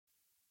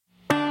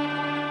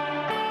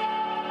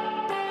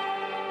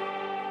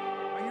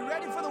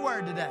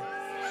word today?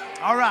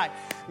 All right.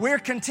 We're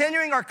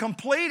continuing or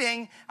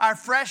completing our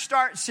Fresh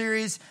Start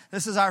series.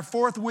 This is our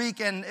fourth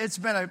week, and it's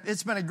been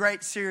a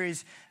great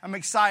series. I'm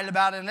excited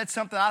about it, and it's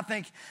something I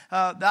think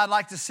that I'd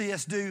like to see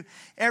us do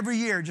every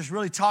year, just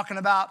really talking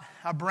about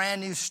a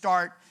brand new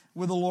start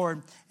with the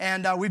Lord.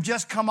 And we've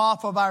just come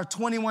off of our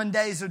 21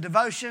 days of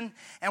devotion,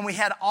 and we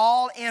had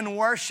all-in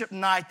worship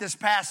night this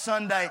past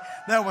Sunday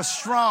that was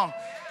strong.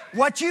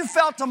 What you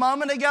felt a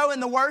moment ago in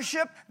the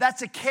worship,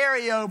 that's a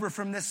carryover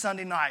from this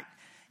Sunday night.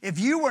 If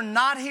you were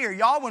not here,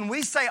 y'all, when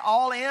we say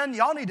all in,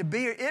 y'all need to be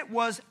here. It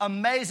was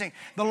amazing.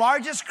 The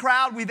largest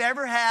crowd we've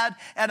ever had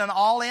at an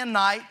all-in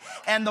night,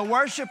 and the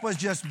worship was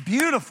just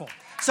beautiful.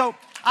 So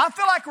I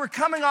feel like we're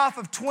coming off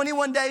of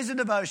 21 days of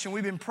devotion.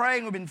 We've been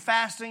praying, we've been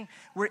fasting,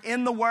 we're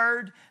in the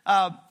Word.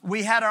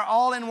 We had our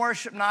all-in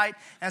worship night,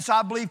 and so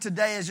I believe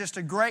today is just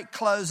a great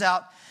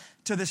closeout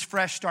to this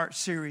Fresh Start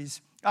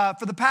series.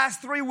 For the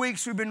past 3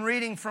 weeks, we've been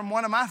reading from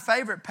one of my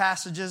favorite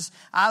passages,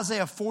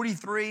 Isaiah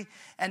 43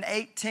 and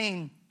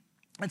 18.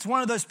 It's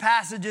one of those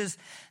passages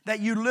that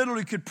you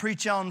literally could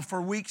preach on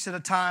for weeks at a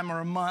time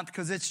or a month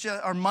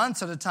or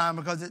months at a time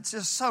because it's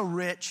just so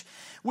rich.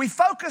 We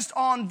focused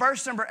on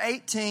verse number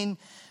 18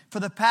 for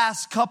the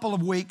past couple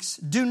of weeks.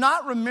 Do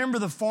not remember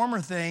the former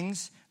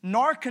things,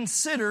 nor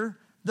consider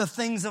the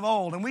things of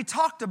old. And we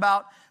talked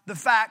about the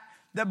fact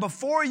that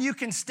before you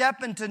can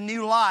step into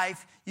new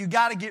life, you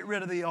got to get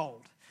rid of the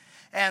old.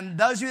 And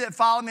those of you that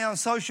follow me on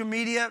social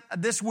media,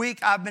 this week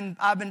I've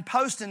been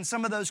posting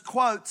some of those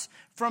quotes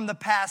from the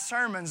past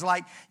sermons,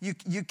 like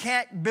you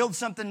can't build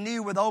something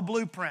new with old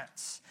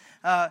blueprints.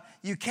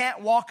 You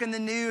can't walk in the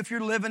new if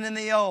you're living in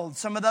the old.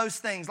 Some of those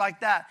things like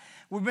that.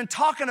 We've been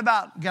talking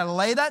about got to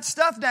lay that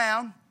stuff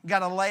down, got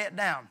to lay it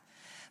down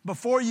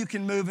before you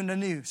can move into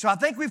new. So I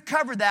think we've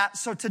covered that.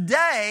 So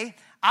today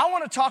I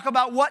want to talk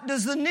about what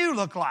does the new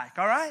look like,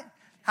 all right?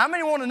 How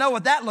many want to know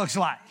what that looks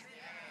like?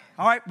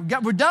 All right,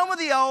 we're done with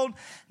the old.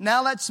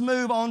 Now let's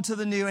move on to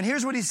the new. And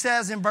here's what he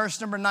says in verse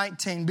number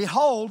 19.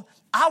 Behold,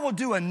 I will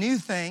do a new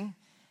thing,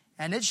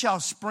 and it shall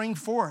spring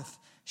forth.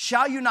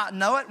 Shall you not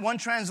know it? One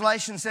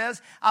translation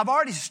says, I've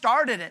already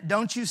started it.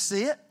 Don't you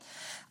see it?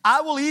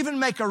 I will even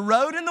make a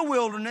road in the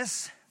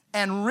wilderness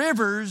and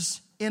rivers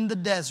in the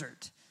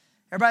desert.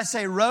 Everybody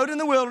say road in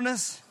the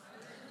wilderness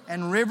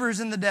and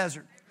rivers in the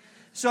desert.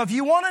 So if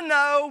you want to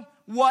know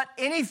what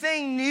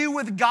anything new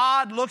with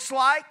God looks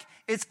like,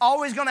 it's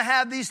always going to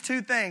have these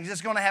two things.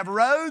 It's going to have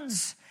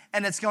roads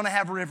and it's going to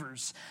have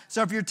rivers.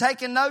 So if you're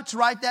taking notes,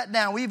 write that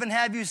down. We even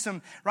have you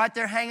some right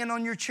there hanging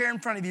on your chair in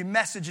front of you,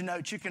 message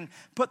notes. You can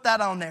put that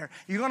on there.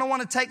 You're going to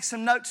want to take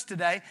some notes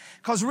today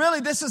because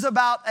really this is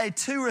about a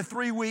 2 or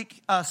 3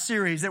 week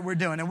series that we're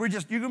doing. And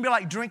you're going to be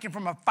like drinking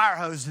from a fire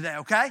hose today,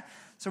 okay?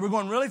 So we're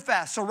going really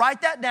fast. So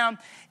write that down.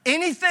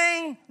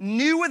 Anything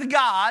new with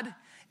God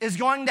is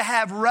going to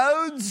have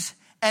roads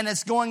and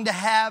it's going to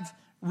have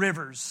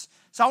rivers.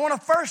 So I want to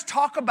first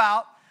talk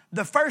about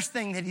the first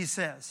thing that he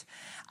says.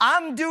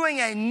 I'm doing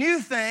a new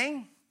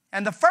thing,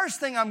 and the first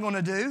thing I'm going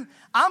to do,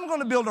 I'm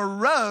going to build a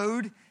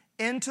road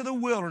into the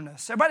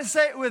wilderness. Everybody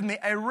say it with me,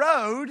 a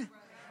road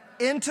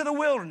into the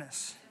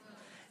wilderness.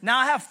 Now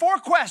I have 4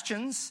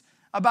 questions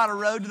about a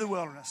road to the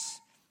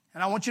wilderness,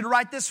 and I want you to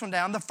write this one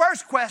down. The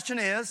first question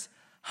is,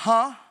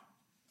 huh?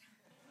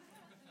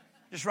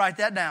 Just write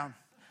that down.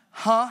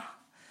 Huh?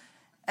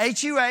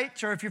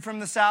 H-U-H, or if you're from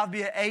the South,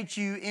 be a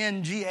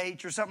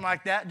H-U-N-G-H or something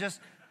like that. Just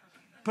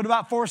put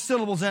about 4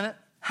 syllables in it.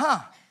 Huh?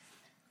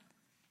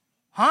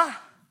 Huh?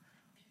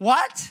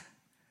 What?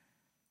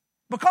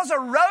 Because a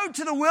road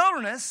to the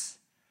wilderness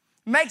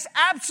makes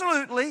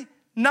absolutely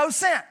no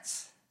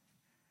sense.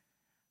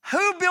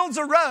 Who builds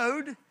a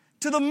road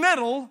to the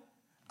middle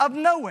of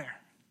nowhere?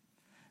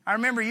 I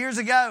remember years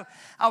ago,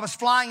 I was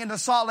flying into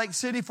Salt Lake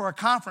City for a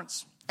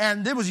conference.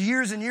 And it was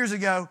years and years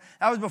ago.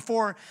 That was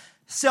before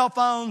cell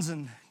phones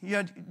and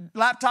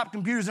laptop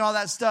computers and all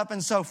that stuff.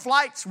 And so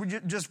flights were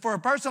just for a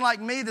person like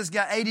me that's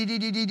got ADD,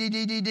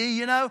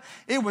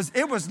 it was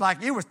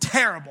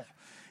terrible.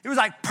 It was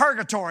like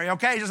purgatory,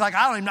 okay? Just like,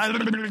 I don't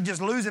even know,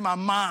 just losing my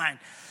mind.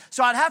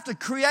 So I'd have to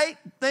create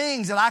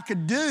things that I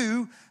could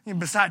do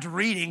besides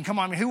reading. Come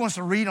on, who wants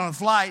to read on a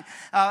flight?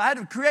 I had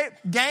to create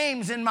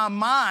games in my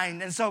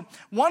mind. And so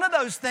one of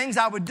those things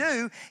I would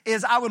do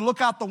is I would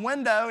look out the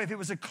window if it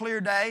was a clear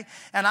day,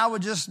 and I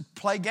would just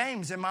play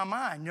games in my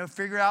mind,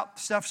 figure out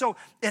stuff. So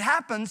it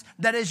happens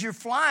that as you're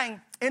flying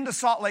into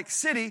Salt Lake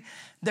City,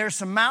 there's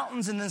some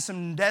mountains and then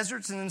some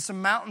deserts and then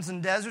some mountains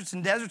and deserts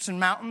and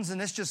mountains,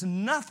 and it's just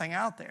nothing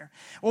out there.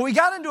 Well, we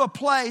got into a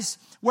place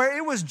where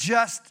it was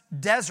just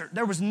desert.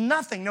 There was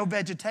nothing, no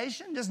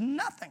vegetation, just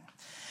nothing.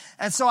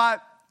 And so I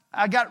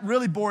got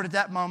really bored at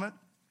that moment.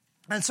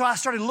 And so I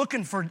started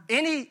looking for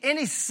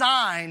any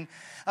sign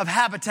of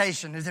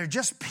habitation. Is there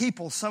just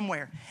people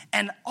somewhere?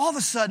 And all of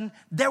a sudden,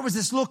 there was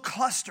this little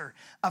cluster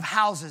of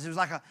houses. It was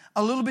like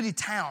a little bitty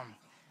town.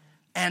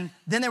 And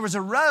then there was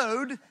a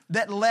road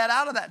that led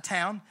out of that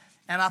town.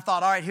 And I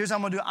thought, all right, here's what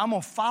I'm going to do. I'm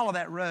going to follow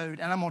that road,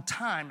 and I'm going to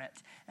time it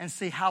and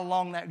see how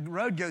long that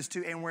road goes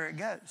to and where it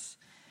goes.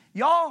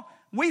 Y'all,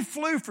 we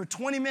flew for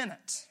 20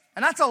 minutes.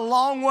 And that's a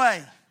long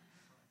way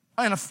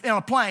in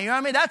a plane. You know what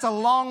I mean? That's a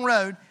long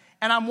road.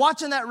 And I'm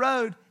watching that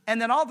road,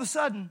 and then all of a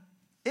sudden,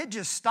 it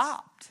just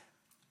stopped.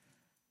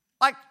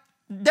 Like,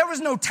 there was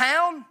no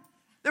town.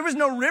 There was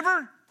no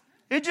river.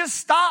 It just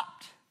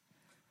stopped.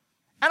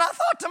 And I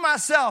thought to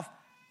myself,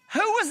 who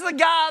was the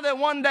guy that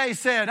one day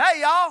said,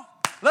 hey, y'all,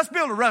 let's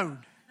build a road?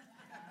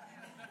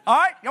 All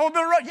right, you want to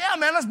build a road? Yeah,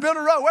 man, let's build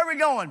a road. Where are we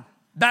going?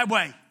 That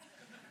way.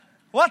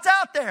 What's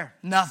out there?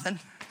 Nothing.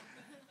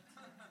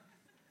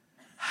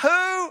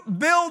 Who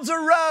builds a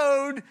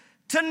road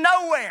to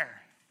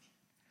nowhere?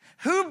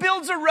 Who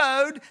builds a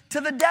road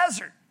to the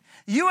desert?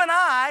 You and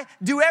I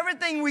do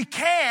everything we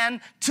can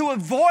to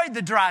avoid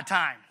the dry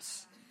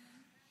times.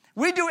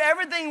 We do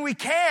everything we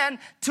can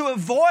to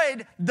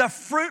avoid the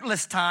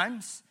fruitless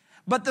times.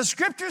 But the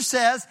scripture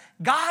says,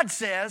 God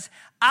says,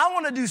 I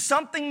want to do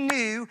something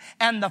new,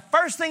 and the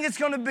first thing it's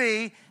going to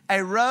be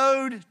a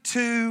road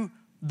to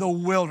the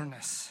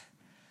wilderness.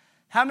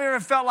 How many ever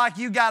felt like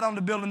you got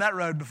onto building that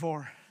road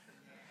before?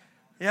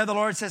 Yeah, the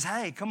Lord says,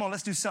 hey, come on,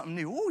 let's do something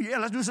new. Oh, yeah,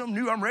 let's do something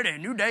new. I'm ready.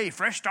 New day,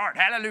 fresh start.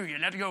 Hallelujah.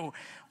 Let's go.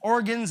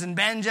 Organs and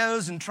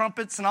banjos and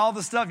trumpets and all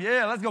the stuff.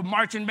 Yeah, let's go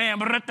marching band.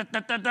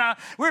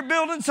 We're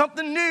building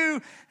something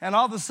new. And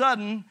all of a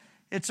sudden,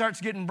 it starts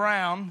getting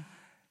brown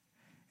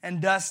and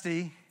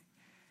dusty,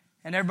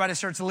 and everybody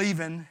starts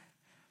leaving,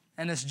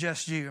 and it's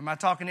just you. Am I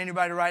talking to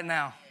anybody right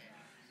now?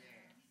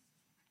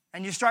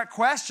 And you start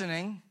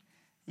questioning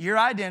your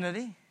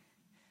identity,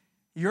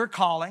 your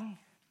calling.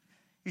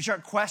 You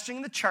start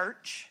questioning the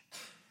church.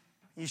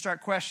 You start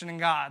questioning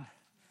God.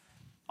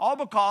 All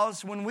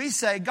because when we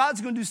say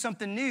God's going to do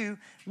something new,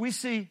 we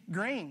see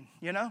green,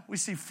 we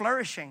see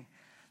flourishing.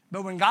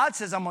 But when God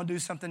says I'm going to do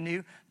something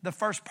new, the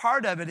first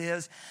part of it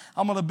is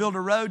I'm going to build a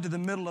road to the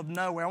middle of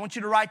nowhere. I want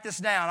you to write this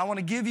down. I want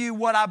to give you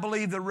what I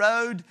believe the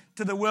road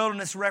to the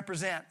wilderness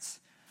represents.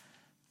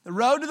 The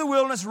road to the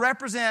wilderness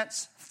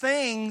represents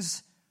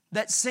things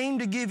that seem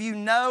to give you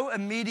no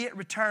immediate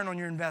return on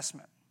your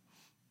investment.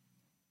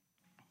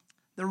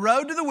 The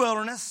road to the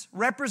wilderness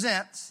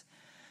represents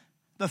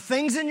the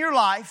things in your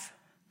life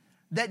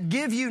that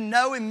give you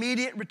no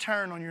immediate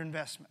return on your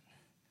investment.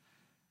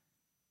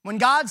 When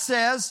God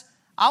says,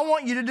 I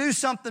want you to do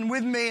something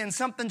with me and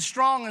something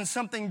strong and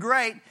something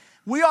great,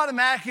 we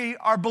automatically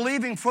are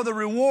believing for the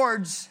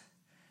rewards,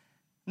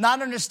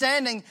 not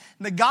understanding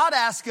that God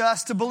asks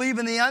us to believe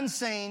in the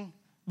unseen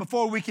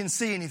before we can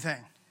see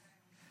anything.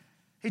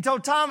 He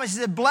told Thomas, he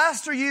said,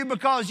 blessed are you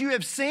because you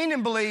have seen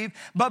and believed,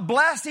 but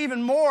blessed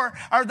even more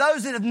are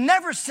those that have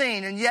never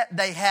seen and yet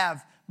they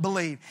have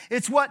believed.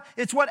 It's what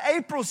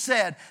April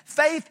said.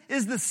 Faith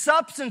is the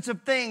substance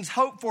of things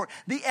hoped for,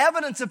 the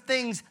evidence of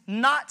things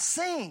not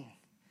seen.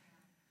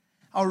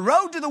 A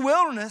road to the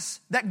wilderness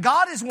that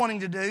God is wanting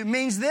to do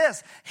means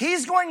this.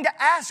 He's going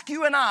to ask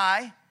you and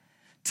I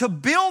to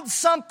build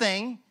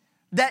something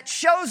that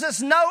shows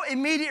us no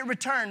immediate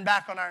return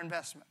back on our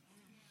investment.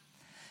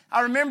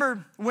 I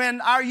remember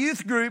when our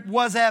youth group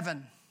was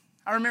Evan.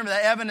 I remember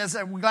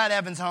that. We're glad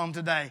Evan's home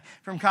today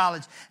from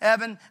college.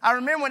 Evan, I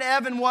remember when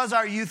Evan was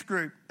our youth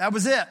group. That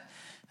was it.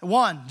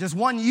 Just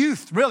one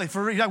youth, really.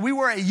 We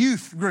were a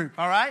youth group,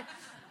 all right?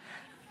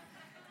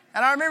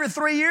 And I remember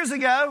 3 years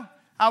ago,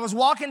 I was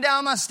walking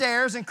down my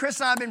stairs, and Chris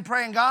and I have been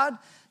praying, God,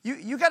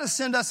 you got to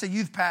send us a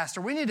youth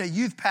pastor. We need a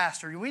youth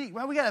pastor. We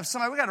got to have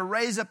somebody. We got to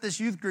raise up this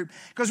youth group.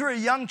 Because we're a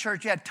young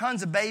church. You had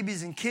tons of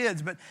babies and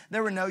kids, but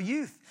there were no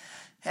youth.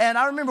 And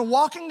I remember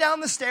walking down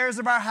the stairs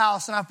of our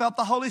house, and I felt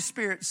the Holy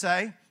Spirit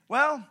say,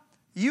 well,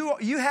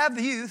 you have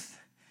the youth,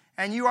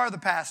 and you are the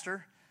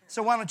pastor,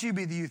 so why don't you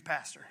be the youth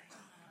pastor?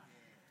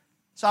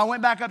 So I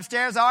went back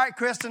upstairs. All right,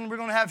 Kristen, we're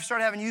going to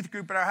start having youth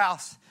group at our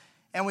house.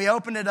 And we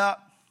opened it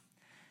up.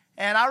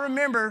 And I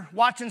remember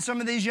watching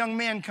some of these young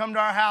men come to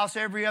our house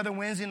every other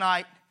Wednesday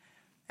night.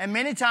 And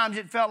many times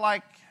it felt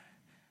like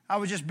I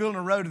was just building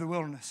a road to the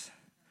wilderness.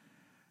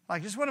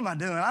 Like, just what am I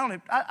doing?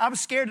 I was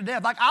scared to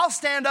death. Like, I'll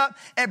stand up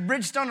at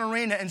Bridgestone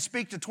Arena and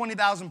speak to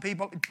 20,000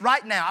 people.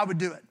 Right now, I would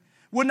do it.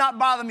 Would not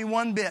bother me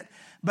one bit.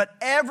 But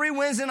every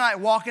Wednesday night,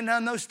 walking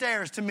down those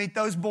stairs to meet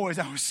those boys,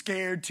 I was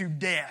scared to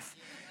death.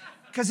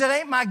 Because it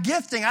ain't my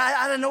gifting.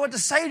 I didn't know what to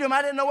say to them.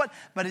 I didn't know what.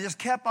 But it just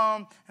kept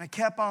on, and I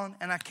kept on,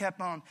 and I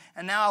kept on.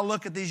 And now I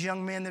look at these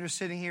young men that are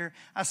sitting here.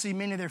 I see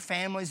many of their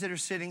families that are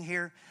sitting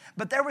here.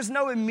 But there was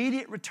no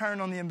immediate return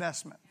on the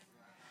investment.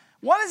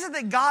 What is it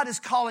that God is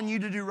calling you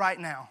to do right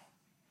now?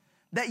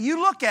 That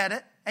you look at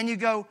it and you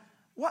go,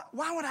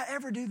 why would I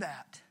ever do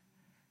that?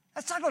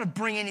 That's not going to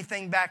bring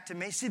anything back to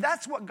me. See,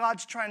 that's what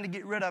God's trying to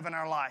get rid of in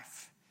our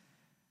life.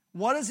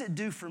 What does it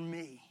do for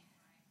me?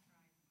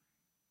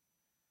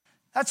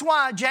 That's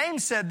why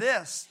James said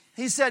this.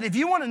 He said, if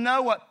you want to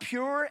know what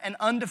pure and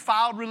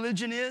undefiled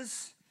religion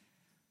is,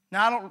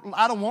 now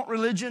I don't want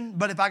religion,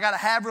 but if I got to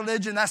have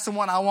religion, that's the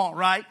one I want,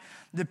 right?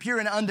 The pure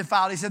and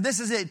undefiled. He said, this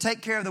is it.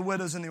 Take care of the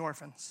widows and the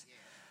orphans.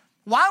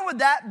 Why would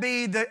that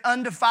be the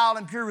undefiled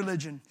and pure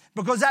religion?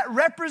 Because that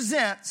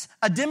represents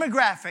a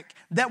demographic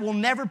that will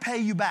never pay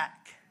you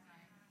back.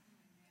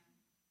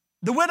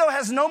 The widow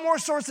has no more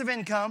source of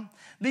income.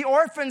 The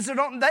orphans, they're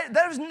not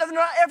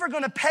ever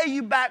going to pay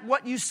you back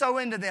what you sow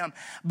into them.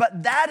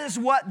 But that is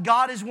what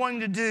God is wanting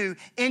to do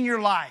in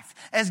your life.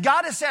 As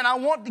God is saying, I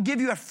want to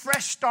give you a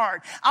fresh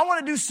start. I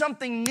want to do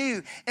something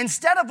new.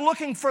 Instead of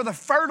looking for the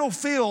fertile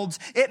fields,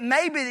 it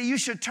may be that you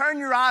should turn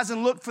your eyes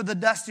and look for the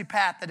dusty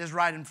path that is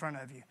right in front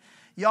of you.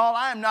 Y'all,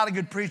 I am not a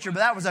good preacher, but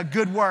that was a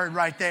good word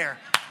right there.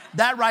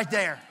 That right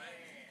there.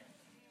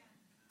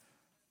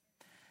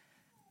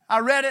 I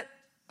read it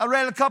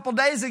a couple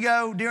days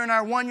ago during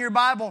our 1-year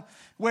Bible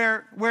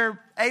where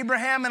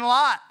Abraham and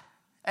Lot,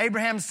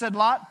 Abraham said,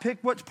 Lot,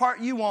 pick which part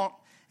you want.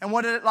 And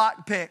what did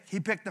Lot pick? He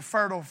picked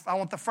I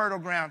want the fertile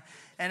ground.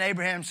 And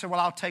Abraham said, well,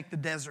 I'll take the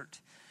desert.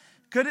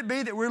 Could it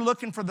be that we're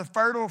looking for the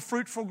fertile,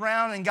 fruitful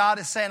ground and God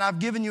is saying, I've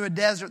given you a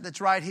desert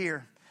that's right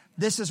here.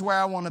 This is where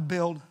I want to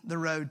build the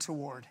road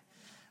toward.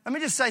 Let me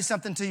just say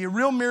something to you.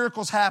 Real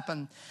miracles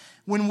happen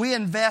when we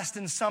invest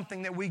in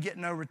something that we get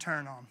no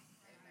return on.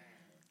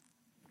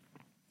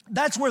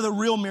 That's where the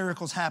real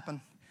miracles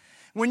happen.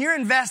 When you're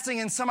investing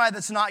in somebody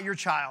that's not your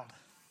child.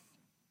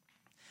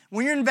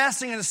 When you're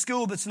investing in a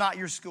school that's not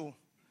your school.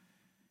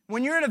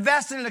 When you're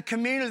investing in a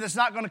community that's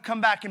not going to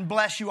come back and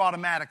bless you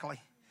automatically.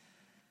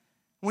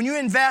 When you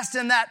invest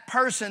in that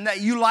person that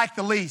you like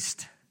the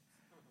least.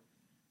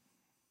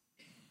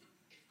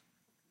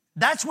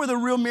 That's where the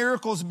real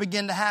miracles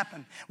begin to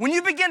happen. When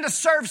you begin to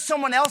serve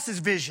someone else's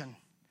vision.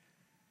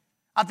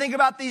 I think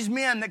about these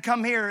men that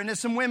come here, and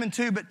there's some women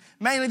too, but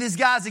mainly these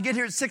guys that get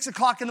here at 6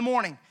 o'clock in the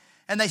morning,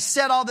 and they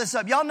set all this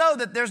up. Y'all know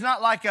that there's no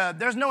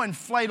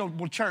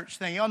inflatable church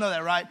thing. Y'all know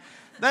that, right?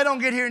 They don't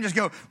get here and just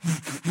go,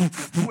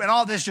 and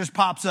all this just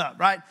pops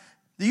up, right?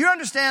 Do you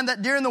understand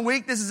that during the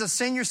week, this is a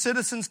senior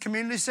citizens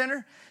community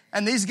center,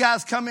 and these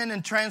guys come in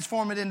and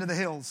transform it into the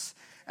hills.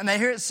 And they're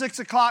here at 6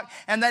 o'clock,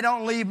 and they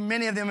don't leave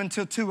many of them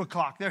until 2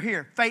 o'clock. They're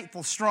here,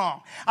 faithful,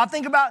 strong. I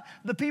think about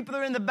the people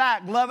that are in the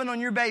back loving on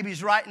your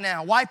babies right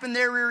now, wiping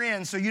their rear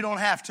end so you don't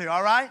have to,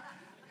 all right?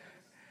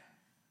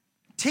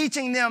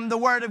 Teaching them the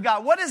Word of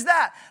God. What is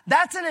that?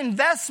 That's an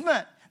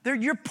investment.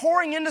 You're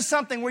pouring into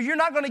something where you're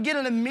not going to get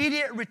an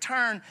immediate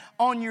return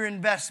on your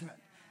investment.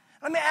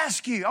 Let me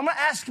ask you, I'm going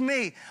to ask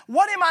me,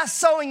 what am I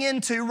sowing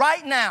into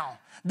right now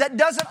that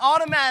doesn't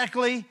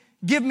automatically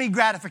give me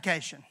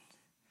gratification?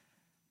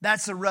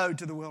 That's the road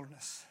to the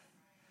wilderness.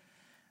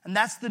 And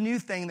that's the new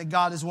thing that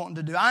God is wanting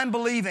to do. I'm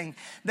believing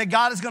that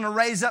God is going to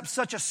raise up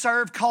such a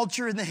serve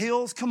culture in the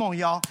hills. Come on,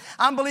 y'all.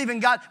 I'm believing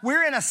God.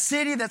 We're in a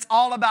city that's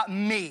all about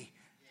me.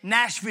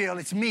 Nashville,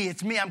 it's me.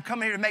 It's me. I'm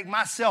coming here to make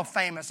myself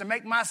famous and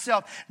make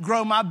myself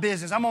grow my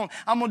business. I'm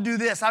gonna do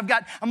this. I'm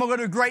gonna go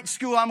to a great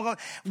school.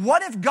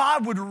 What if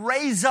God would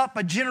raise up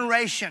a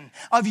generation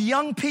of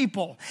young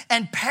people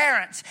and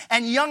parents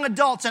and young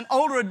adults and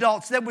older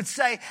adults that would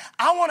say,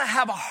 I want to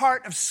have a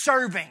heart of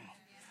serving,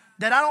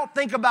 that I don't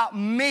think about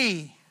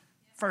me,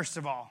 first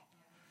of all.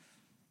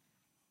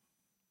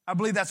 I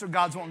believe that's what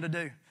God's wanting to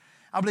do.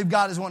 I believe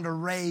God is wanting to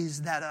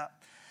raise that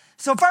up.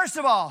 So first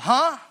of all,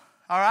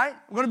 all right,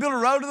 we're going to build a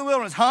road to the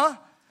wilderness.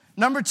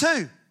 Number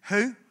 2,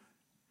 who?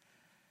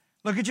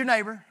 Look at your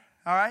neighbor,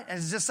 all right?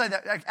 And just say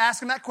that, ask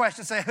him that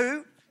question. Say,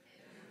 who?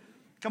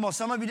 Come on,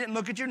 some of you didn't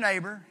look at your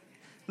neighbor.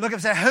 Look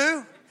at him and say,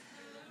 who?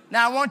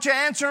 Now I want you to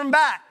answer him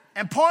back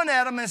and point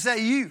at him and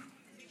say, you.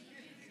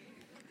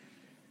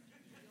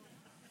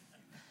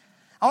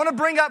 I want to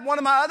bring up one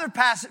of my other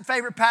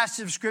favorite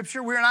passages of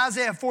Scripture. We're in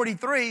Isaiah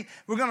 43.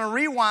 We're going to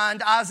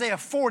rewind Isaiah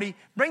 40.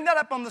 Bring that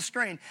up on the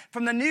screen.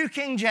 From the New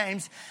King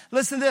James,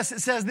 listen to this.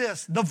 It says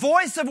this, the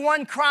voice of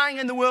one crying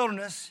in the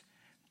wilderness,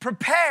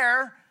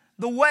 prepare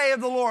the way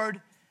of the Lord,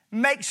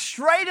 make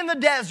straight in the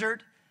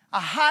desert a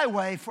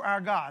highway for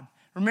our God.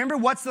 Remember,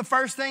 what's the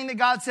first thing that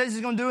God says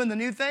he's going to do in the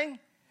new thing?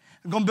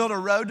 We're going to build a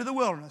road to the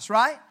wilderness,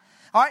 right?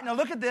 All right, now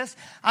look at this.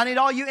 I need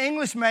all you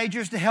English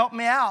majors to help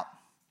me out.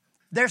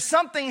 There's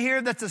something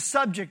here that's a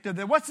subject of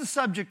this. What's the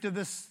subject of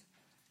this?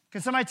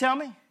 Can somebody tell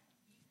me? Understood.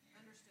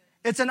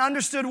 It's an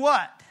understood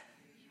what?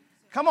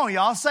 Come on,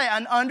 y'all. Say,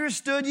 an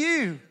understood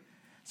you.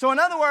 So in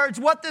other words,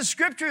 what this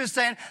scripture is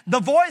saying, the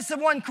voice of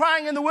one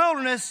crying in the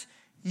wilderness,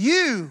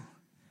 you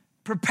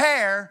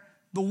prepare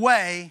the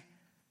way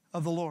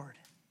of the Lord.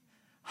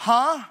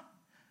 Who?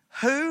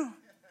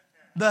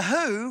 The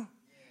who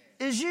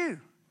is you.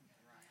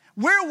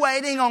 We're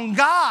waiting on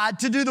God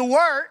to do the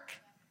work.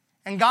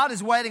 And God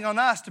is waiting on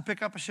us to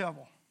pick up a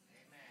shovel.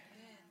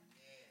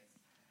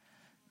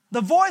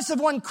 The voice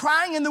of one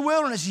crying in the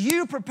wilderness,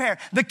 you prepare.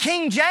 The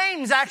King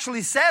James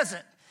actually says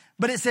it,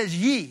 but it says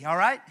ye, all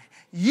right?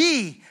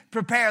 Ye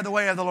prepare the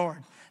way of the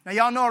Lord. Now,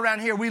 y'all know around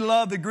here we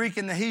love the Greek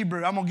and the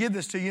Hebrew. I'm going to give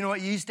this to you. You know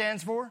what ye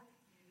stands for?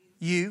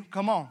 You.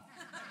 Come on.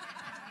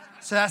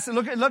 So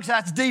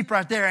that's deep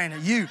right there, ain't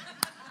it? You.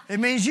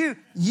 It means you.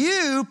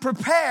 You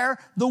prepare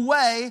the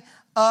way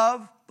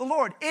of the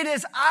Lord. It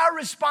is our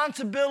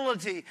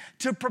responsibility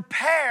to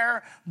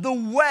prepare the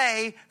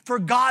way for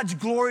God's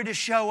glory to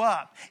show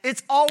up.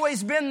 It's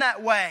always been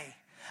that way.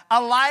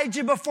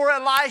 Elijah before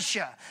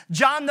Elisha,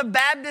 John the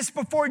Baptist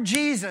before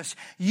Jesus,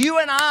 you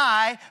and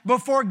I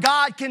before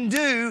God can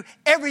do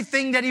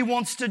everything that he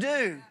wants to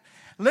do.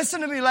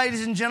 Listen to me,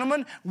 ladies and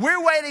gentlemen.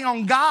 We're waiting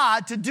on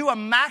God to do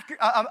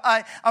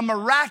a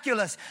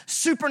miraculous,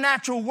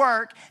 supernatural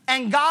work,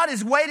 and God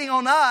is waiting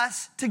on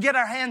us to get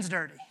our hands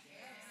dirty.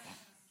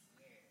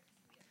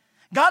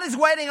 God is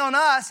waiting on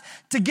us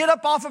to get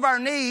up off of our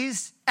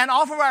knees and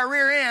off of our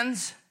rear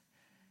ends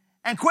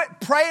and quit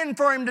praying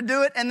for Him to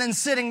do it and then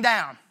sitting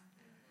down.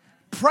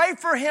 Pray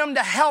for Him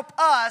to help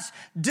us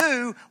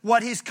do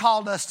what He's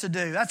called us to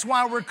do. That's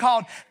why we're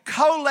called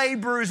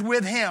co-laborers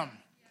with Him.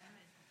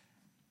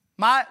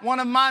 One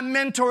of my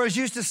mentors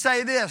used to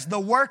say this: the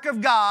work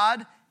of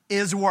God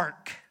is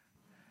work.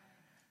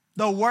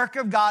 The work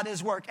of God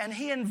is work. And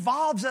He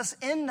involves us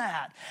in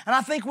that. And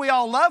I think we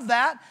all love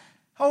that.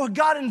 Oh,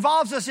 God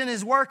involves us in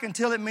His work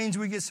until it means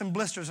we get some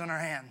blisters on our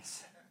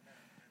hands.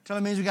 Until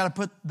it means we got to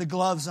put the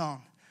gloves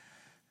on.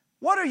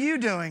 What are you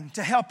doing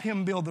to help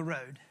Him build the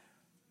road?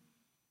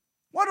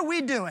 What are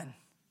we doing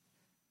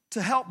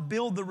to help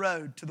build the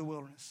road to the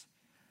wilderness?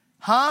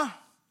 Huh?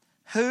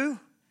 Who?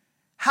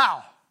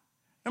 How?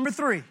 Number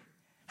 3,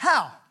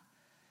 how?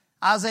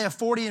 Isaiah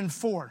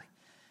 40:4.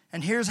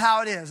 And here's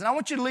how it is. And I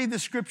want you to leave the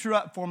scripture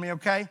up for me,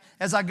 okay,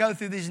 as I go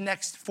through these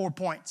next 4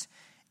 points.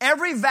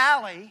 Every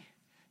valley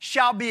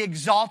shall be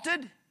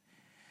exalted.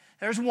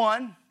 There's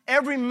one.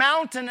 Every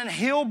mountain and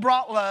hill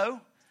brought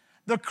low.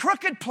 The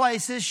crooked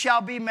places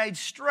shall be made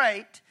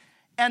straight,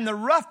 and the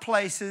rough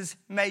places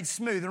made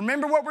smooth.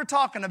 Remember what we're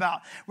talking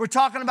about. We're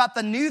talking about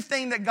the new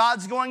thing that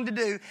God's going to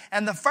do.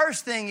 And the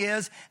first thing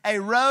is a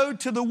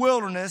road to the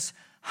wilderness.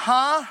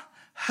 Huh?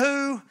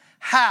 Who?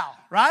 How?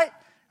 Right?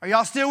 Are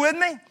y'all still with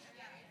me?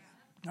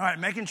 All right,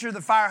 making sure the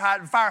fire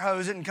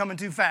hose isn't coming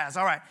too fast.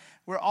 All right,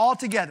 we're all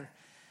together.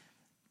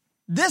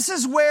 This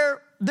is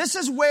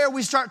where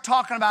we start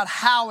talking about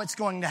how it's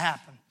going to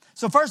happen.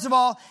 So first of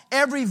all,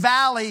 every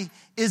valley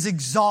is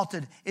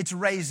exalted. It's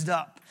raised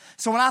up.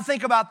 So when I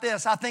think about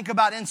this, I think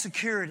about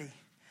insecurity.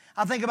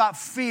 I think about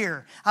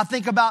fear. I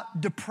think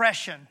about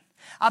depression.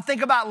 I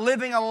think about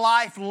living a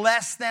life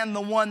less than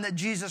the one that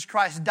Jesus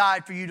Christ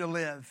died for you to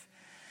live.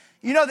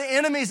 You know, the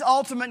enemy's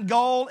ultimate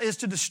goal is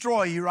to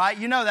destroy you, right?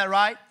 You know that,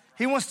 right?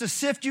 He wants to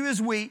sift you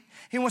as wheat.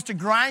 He wants to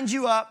grind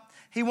you up.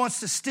 He wants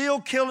to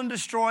steal, kill, and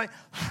destroy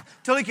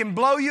till he can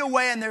blow you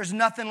away and there's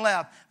nothing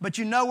left. But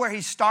you know where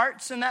he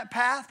starts in that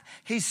path?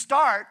 He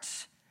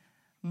starts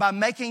by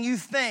making you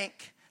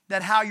think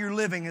that how you're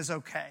living is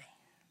okay.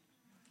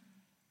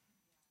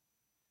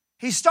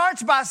 He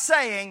starts by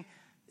saying,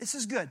 this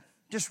is good.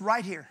 Just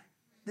right here.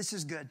 This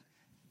is good.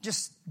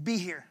 Just be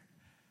here.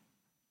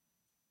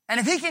 And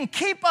if he can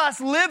keep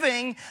us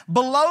living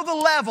below the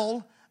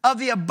level of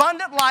the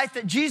abundant life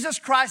that Jesus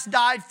Christ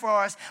died for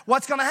us,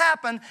 what's going to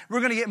happen? We're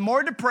going to get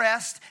more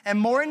depressed and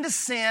more into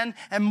sin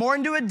and more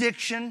into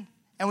addiction.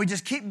 And we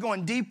just keep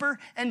going deeper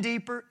and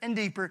deeper and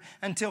deeper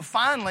until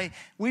finally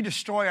we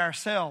destroy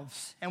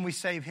ourselves and we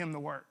save Him the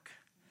work.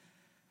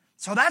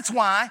 So that's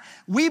why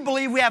we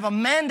believe we have a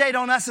mandate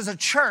on us as a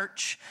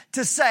church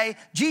to say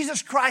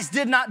Jesus Christ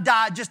did not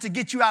die just to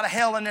get you out of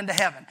hell and into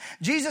heaven.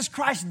 Jesus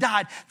Christ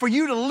died for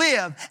you to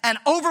live an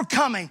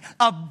overcoming,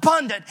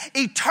 abundant,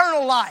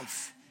 eternal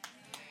life.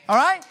 All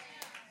right?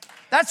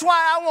 That's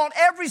why I want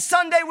every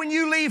Sunday when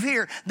you leave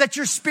here that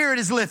your spirit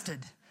is lifted.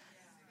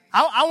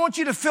 I want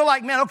you to feel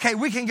like, man, okay,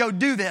 we can go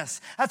do this.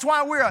 That's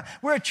why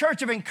we're a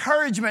church of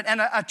encouragement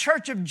and a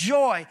church of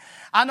joy.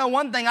 I know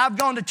one thing, I've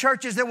gone to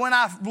churches that when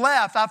I've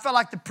left, I felt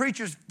like the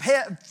preacher's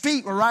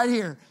feet were right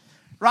here,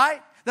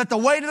 right? That the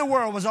weight of the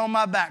world was on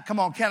my back. Come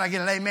on, can I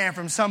get an amen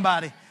from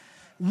somebody?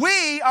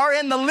 We are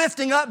in the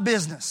lifting up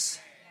business.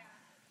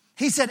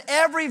 He said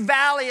every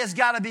valley has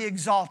got to be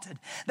exalted.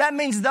 That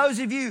means those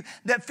of you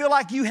that feel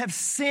like you have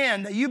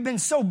sinned, that you've been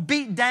so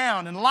beat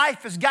down and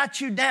life has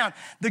got you down.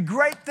 The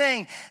great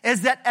thing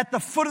is that at the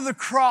foot of the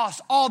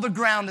cross, all the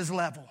ground is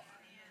level.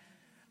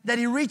 That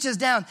He reaches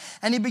down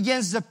and He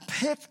begins to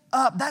pick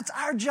up. That's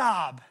our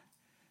job.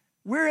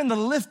 We're in the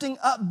lifting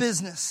up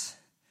business.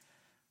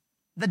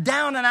 The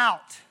down and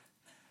out.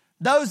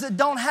 Those that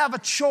don't have a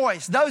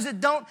choice. Those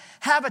that don't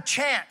have a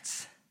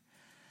chance.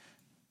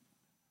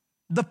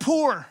 The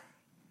poor.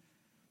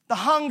 The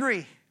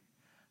hungry,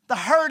 the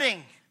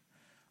hurting,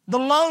 the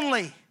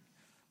lonely,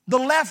 the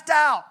left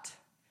out.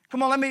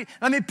 Come on,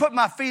 let me put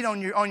my feet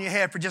on your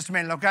head for just a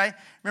minute, okay?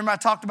 Remember I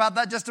talked about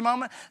that just a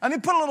moment? Let me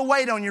put a little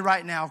weight on you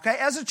right now, okay?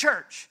 As a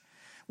church,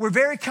 we're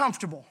very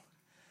comfortable.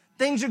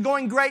 Things are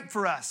going great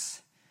for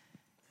us.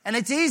 And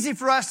it's easy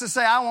for us to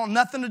say, I want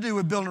nothing to do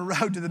with building a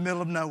road to the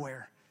middle of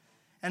nowhere.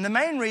 And the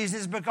main reason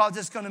is because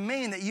it's going to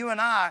mean that you and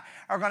I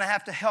are going to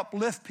have to help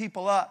lift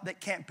people up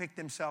that can't pick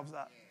themselves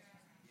up.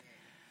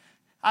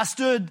 I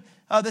stood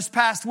this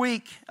past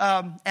week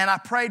and I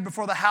prayed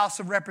before the House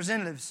of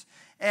Representatives.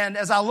 And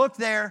as I looked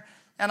there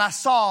and I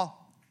saw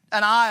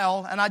an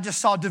aisle and I just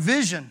saw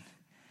division.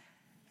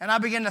 And I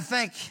began to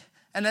think,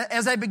 and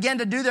as they began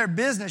to do their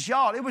business,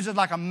 y'all, it was just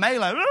like a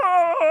melee.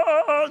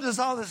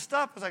 Just all this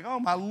stuff. I was like, oh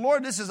my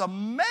Lord, this is a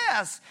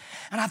mess.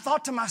 And I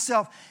thought to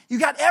myself, you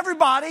got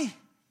everybody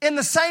in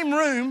the same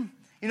room.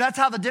 You know, that's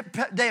how the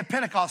day of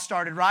Pentecost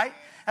started, right?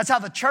 That's how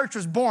the church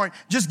was born.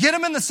 Just get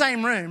them in the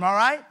same room, all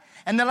right?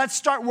 And then let's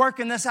start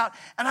working this out.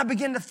 And I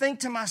began to think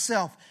to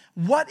myself,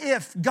 what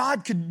if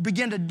God could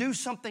begin to do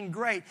something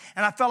great?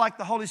 And I felt like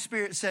the Holy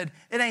Spirit said,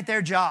 it ain't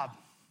their job.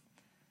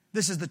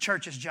 This is the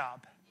church's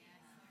job.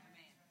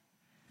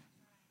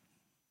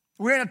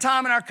 We're in a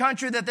time in our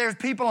country that there's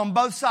people on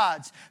both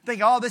sides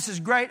thinking, oh, this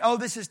is great. Oh,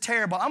 this is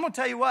terrible. I'm going to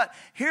tell you what.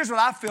 Here's what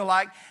I feel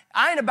like.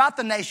 I ain't about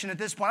the nation at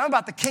this point. I'm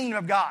about the kingdom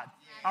of God.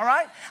 All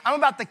right? I'm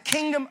about the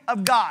kingdom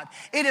of God.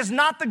 It is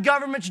not the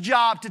government's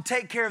job to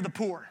take care of the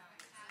poor.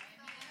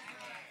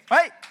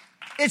 Right?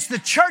 It's the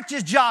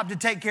church's job to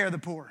take care of the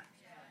poor.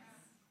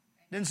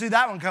 Didn't see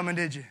that one coming,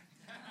 did you?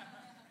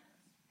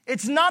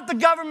 It's not the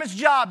government's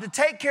job to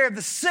take care of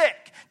the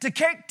sick, to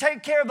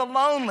take care of the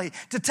lonely,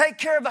 to take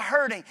care of the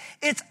hurting.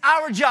 It's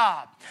our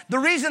job. The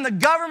reason the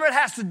government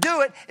has to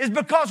do it is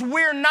because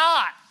we're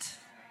not.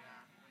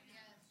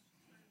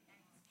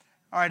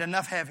 All right,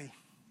 enough heavy.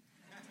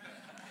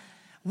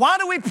 Why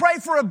do we pray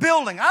for a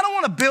building? I don't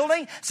want a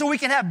building so we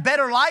can have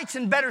better lights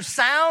and better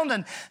sound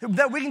and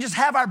that we can just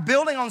have our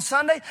building on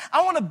Sunday.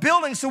 I want a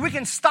building so we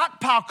can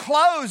stockpile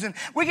clothes and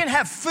we can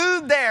have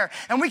food there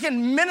and we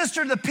can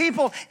minister to the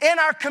people in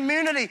our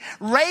community,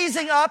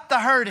 raising up the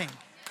hurting.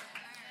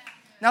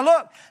 Now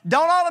look,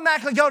 don't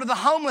automatically go to the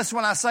homeless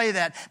when I say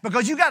that,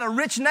 because you got a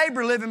rich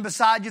neighbor living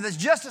beside you that's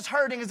just as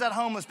hurting as that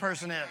homeless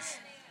person is.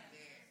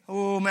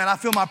 Oh man, I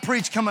feel my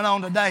preach coming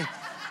on today.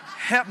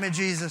 Help me,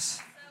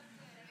 Jesus.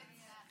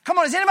 Come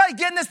on, is anybody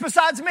getting this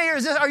besides me, or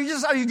are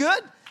you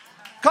good?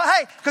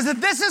 Hey, because if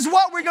this is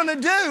what we're going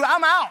to do,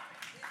 I'm out.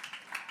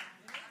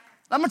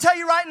 I'm going to tell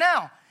you right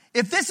now,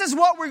 if this is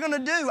what we're going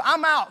to do,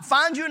 I'm out.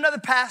 Find you another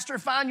pastor,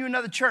 find you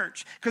another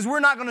church, because we're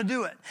not going to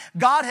do it.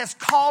 God has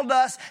called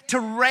us to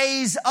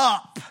raise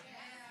up.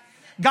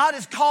 God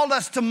has called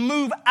us to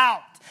move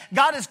out.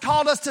 God has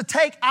called us to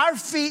take our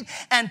feet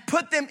and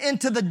put them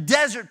into the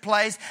desert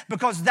place,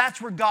 because that's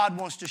where God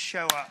wants to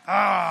show up.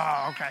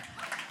 Oh, okay.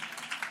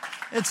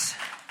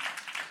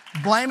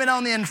 Blame it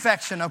on the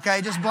infection,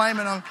 okay? Just blame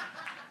it on...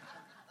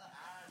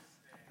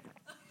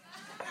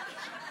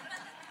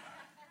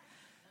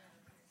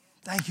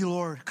 Thank you,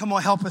 Lord. Come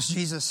on, help us,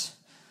 Jesus.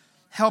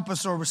 Help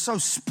us, Lord. We're so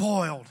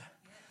spoiled.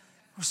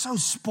 We're so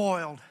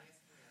spoiled.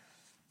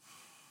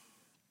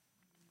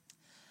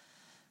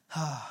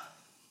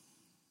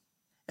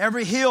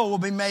 Every hill will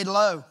be made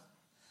low.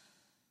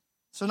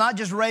 So not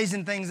just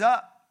raising things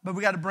up, but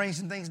we got to bring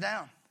some things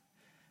down.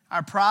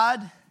 Our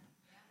pride,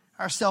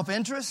 our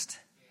self-interest,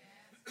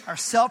 our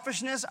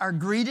selfishness, our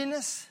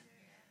greediness.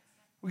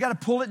 We got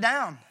to pull it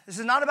down. This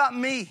is not about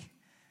me.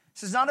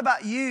 This is not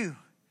about you.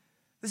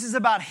 This is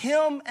about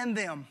him and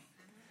them.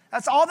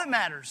 That's all that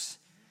matters,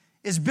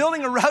 is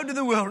building a road to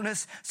the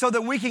wilderness so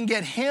that we can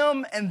get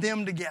him and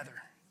them together.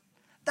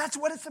 That's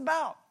what it's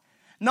about.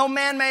 No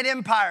man-made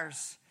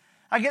empires.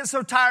 I get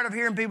so tired of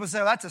hearing people say,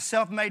 well, that's a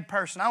self-made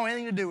person. I don't want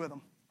anything to do with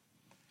them.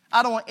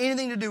 I don't want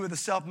anything to do with a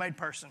self-made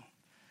person.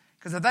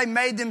 Because if they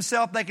made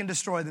themselves, they can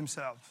destroy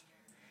themselves.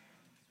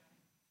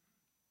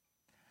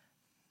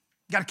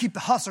 Got to keep the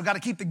hustle, got to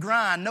keep the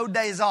grind. No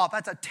days off.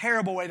 That's a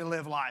terrible way to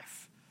live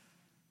life.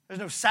 There's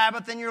no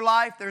Sabbath in your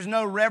life. There's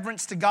no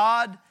reverence to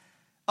God.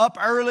 Up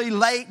early,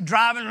 late,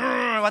 driving.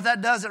 What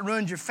that does, it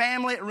ruins your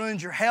family. It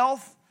ruins your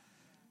health.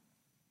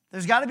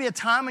 There's got to be a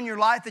time in your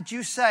life that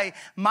you say,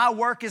 my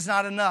work is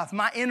not enough.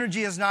 My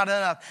energy is not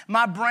enough.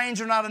 My brains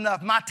are not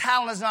enough. My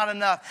talent is not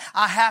enough.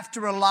 I have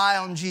to rely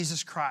on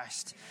Jesus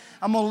Christ.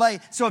 I'm going to lay.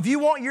 So if you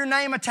want your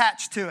name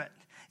attached to it,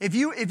 if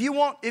you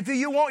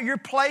want your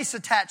place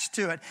attached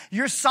to it,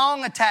 your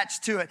song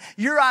attached to it,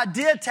 your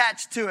idea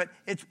attached to it,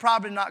 it's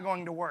probably not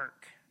going to work.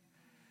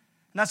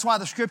 And that's why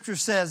the scripture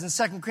says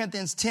in 2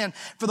 Corinthians 10,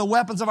 for the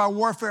weapons of our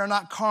warfare are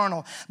not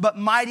carnal, but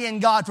mighty in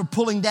God for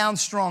pulling down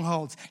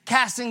strongholds,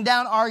 casting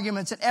down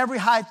arguments and every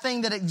high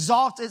thing that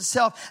exalts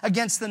itself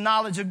against the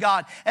knowledge of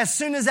God. As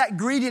soon as that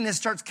greediness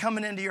starts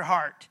coming into your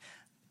heart,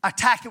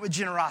 attack it with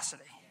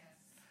generosity.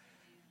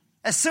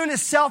 As soon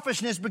as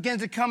selfishness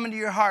begins to come into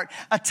your heart,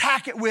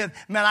 attack it with,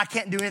 man, I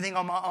can't do anything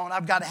on my own.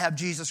 I've got to have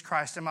Jesus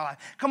Christ in my life.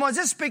 Come on, is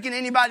this speaking to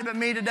anybody but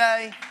me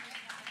today?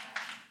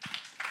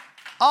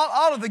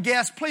 All of the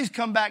guests, please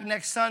come back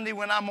next Sunday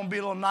when I'm going to be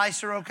a little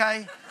nicer,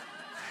 okay?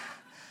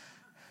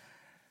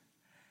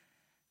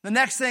 The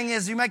next thing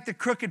is you make the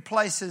crooked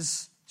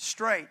places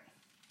straight.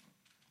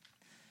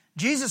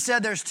 Jesus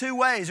said there's two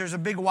ways. There's a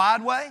big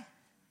wide way,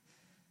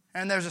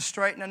 and there's a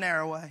straight and a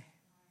narrow way.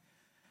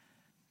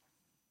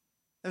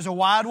 There's a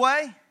wide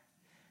way, and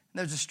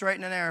there's a straight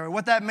and a narrow way.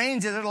 What that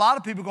means is that a lot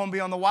of people are going to be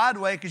on the wide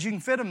way because you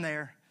can fit them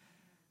there.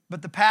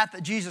 But the path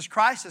that Jesus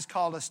Christ has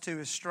called us to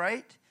is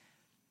straight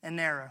and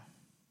narrow.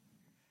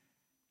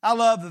 I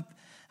love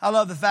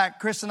the fact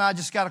Chris and I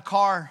just got a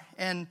car,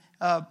 and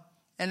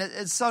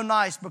it's so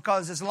nice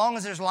because as long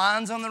as there's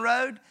lines on the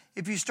road,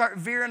 if you start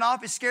veering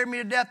off, it scared me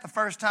to death the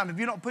first time. If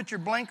you don't put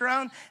your blinker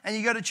on and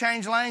you go to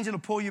change lanes,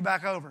 it'll pull you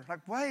back over.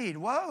 Like, wait,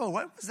 whoa,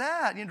 what was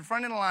that? You need the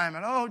front end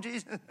alignment. Oh,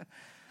 Jesus.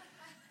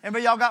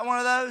 Anybody, y'all got one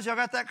of those? Y'all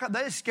got that car?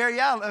 They scare you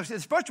out.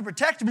 It's supposed to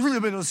protect you,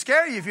 but it'll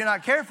scare you if you're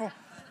not careful.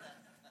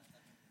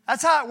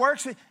 That's how it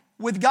works.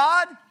 With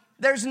God,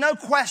 there's no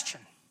question.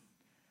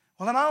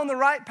 Well, am I on the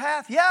right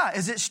path? Yeah.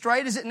 Is it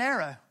straight? Is it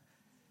narrow?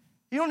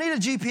 You don't need a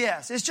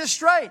GPS. It's just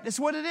straight. It's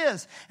what it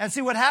is. And see,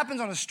 what happens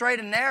on a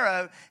straight and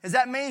narrow is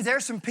that means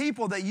there's some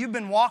people that you've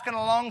been walking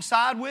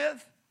alongside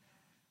with.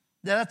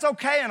 That's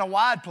okay in a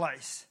wide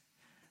place.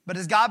 But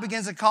as God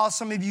begins to call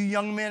some of you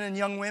young men and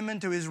young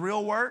women to his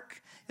real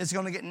work, it's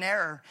going to get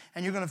narrower.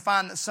 And you're going to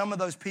find that some of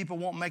those people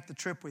won't make the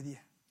trip with you.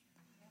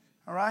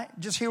 All right?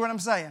 Just hear what I'm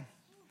saying.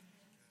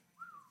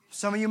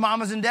 Some of you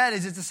mamas and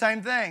daddies, it's the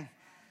same thing.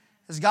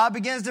 As God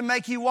begins to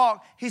make you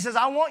walk, he says,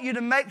 I want you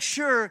to make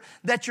sure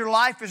that your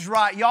life is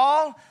right.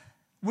 Y'all,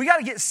 we got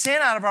to get sin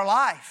out of our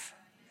life.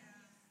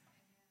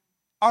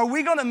 Are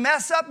we going to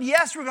mess up?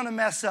 Yes, we're going to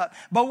mess up.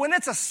 But when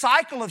it's a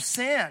cycle of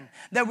sin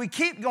that we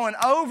keep going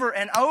over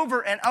and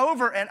over and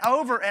over and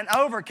over and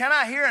over, can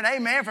I hear an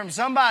amen from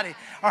somebody?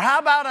 Or how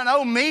about an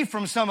oh me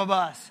from some of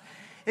us?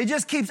 It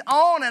just keeps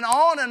on and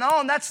on and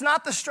on. That's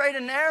not the straight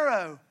and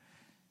narrow.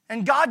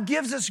 And God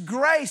gives us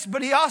grace,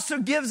 but he also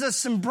gives us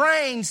some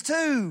brains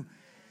too.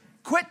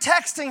 Quit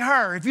texting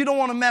her if you don't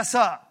want to mess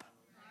up.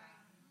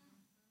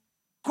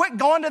 Quit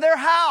going to their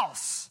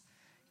house.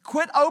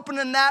 Quit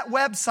opening that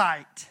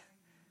website.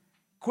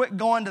 Quit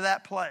going to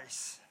that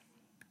place.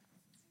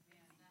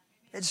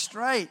 It's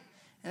straight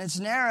and it's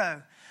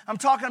narrow. I'm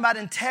talking about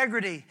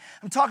integrity.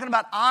 I'm talking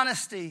about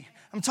honesty.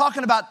 I'm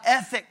talking about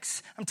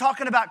ethics. I'm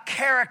talking about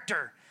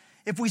character.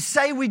 If we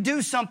say we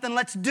do something,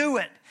 let's do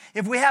it.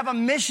 If we have a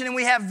mission and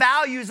we have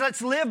values,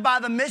 let's live by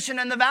the mission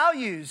and the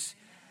values.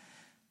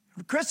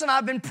 Chris and I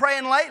have been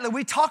praying lately.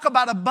 We talk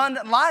about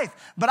abundant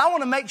life, but I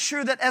want to make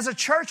sure that as a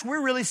church,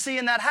 we're really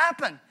seeing that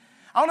happen.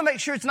 I want to make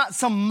sure it's not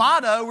some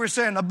motto. We're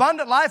saying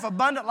abundant life,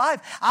 abundant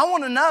life. I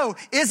want to know,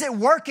 is it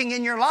working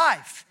in your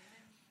life?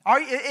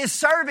 Is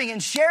serving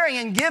and sharing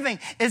and giving,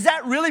 is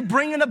that really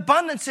bringing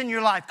abundance in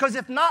your life? Because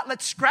if not,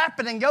 let's scrap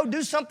it and go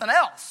do something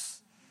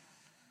else.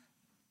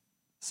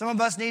 Some of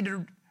us need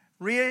to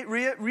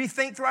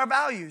rethink through our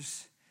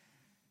values.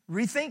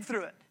 Rethink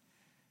through it.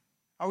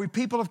 Are we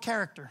people of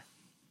character?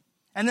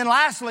 And then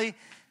lastly,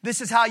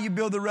 this is how you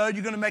build the road.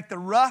 You're going to make the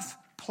rough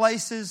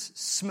places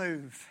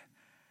smooth.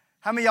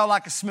 How many of y'all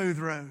like a smooth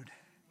road?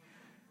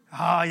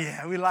 Oh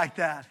yeah, we like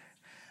that.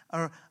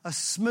 A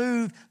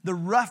smooth, the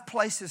rough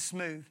places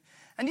smooth.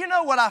 And you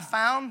know what I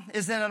found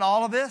is that in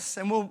all of this,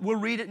 and we'll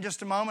read it in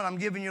just a moment. I'm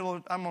giving you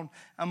a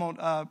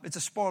little, it's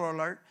a spoiler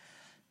alert.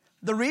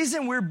 The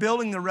reason we're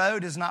building the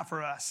road is not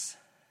for us.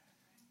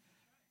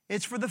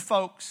 It's for the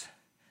folks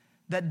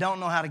that don't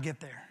know how to get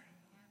there.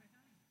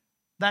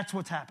 That's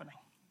what's happening.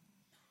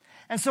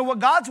 And so what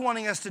God's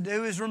wanting us to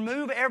do is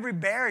remove every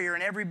barrier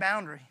and every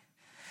boundary.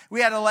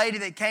 We had a lady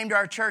that came to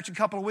our church a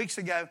couple of weeks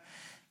ago,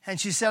 and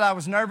she said, I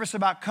was nervous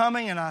about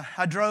coming, and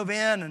I drove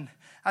in, and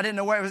I didn't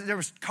know where it was. There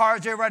was cars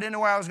everywhere. I didn't know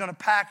where I was going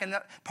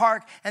to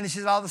park, and she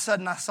said, all of a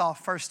sudden, I saw a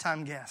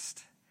first-time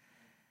guest.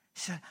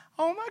 She said,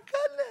 oh, my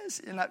goodness.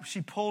 And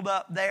she pulled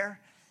up there,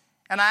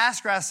 and I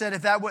asked her, I said,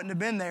 if that wouldn't have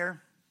been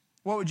there,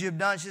 what would you have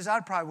done? She said, I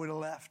probably would have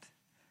left.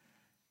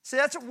 See,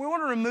 we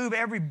want to remove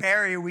every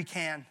barrier we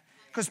can,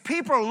 because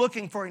people are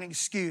looking for an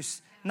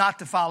excuse not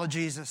to follow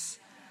Jesus.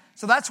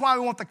 So that's why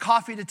we want the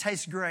coffee to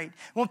taste great.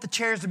 We want the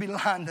chairs to be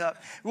lined up.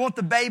 We want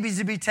the babies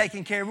to be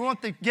taken care of. We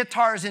want the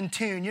guitars in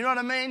tune. You know what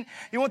I mean?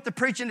 You want the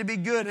preaching to be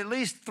good at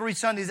least 3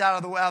 Sundays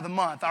out of the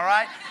month, all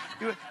right?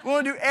 We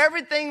want to do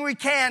everything we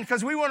can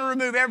because we want to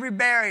remove every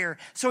barrier.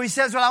 So he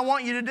says, what I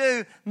want you to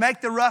do, make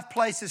the rough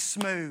places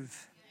smooth.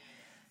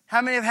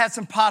 How many have had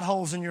some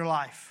potholes in your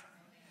life?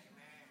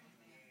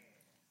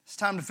 It's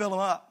time to fill them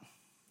up.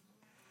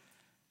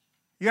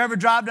 You ever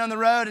drive down the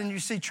road and you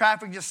see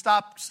traffic just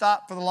stop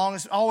for the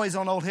longest, always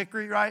on Old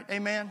Hickory, right?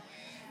 Amen?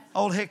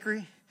 Old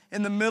Hickory.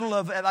 In the middle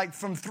of, like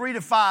from 3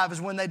 to 5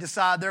 is when they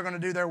decide they're going to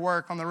do their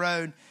work on the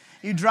road.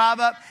 You drive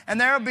up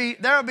and there'll be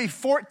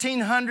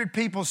 1,400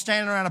 people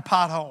standing around a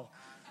pothole.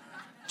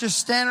 Just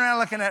standing around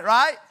looking at it,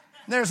 right?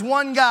 There's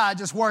one guy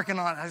just working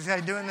on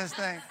it, doing this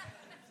thing.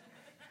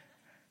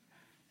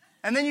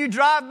 And then you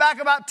drive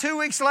back about 2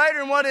 weeks later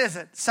and what is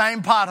it?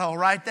 Same pothole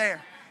right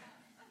there.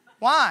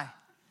 Why?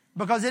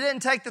 Because it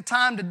didn't take the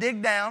time to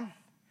dig down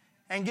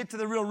and get to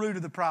the real root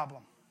of the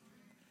problem.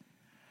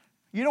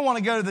 You don't want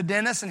to go to the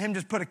dentist and him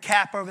just put a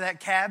cap over that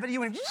cavity.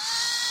 You want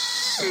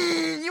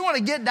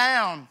to get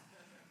down.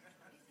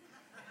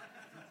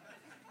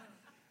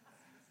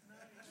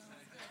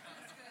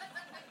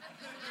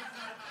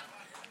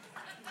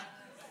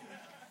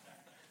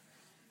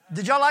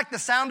 Did y'all like the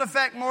sound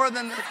effect more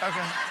than...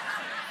 Okay.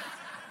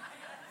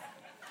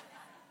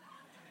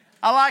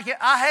 I like it.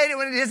 I hate it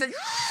when it is it.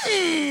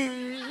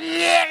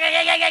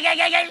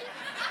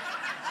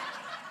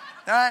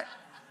 All right.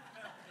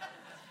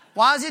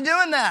 Why is he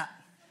doing that?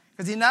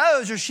 Because he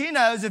knows or she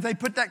knows if they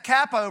put that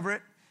cap over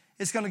it,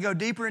 it's going to go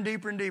deeper and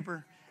deeper and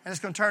deeper. And it's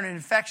going to turn an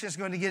infection. It's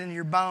going to get into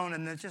your bone.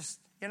 And it's just,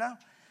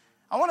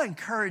 I want to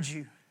encourage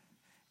you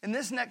in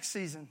this next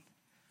season,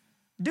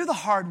 do the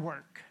hard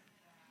work.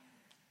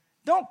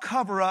 Don't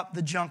cover up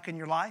the junk in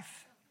your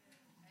life.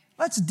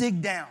 Let's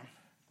dig down.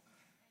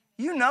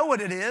 You know what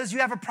it is. You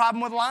have a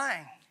problem with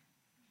lying.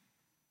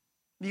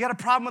 You got a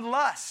problem with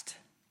lust.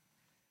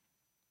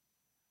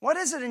 What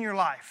is it in your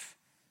life?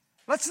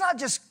 Let's not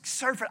just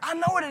surf it. I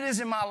know what it is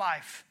in my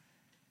life.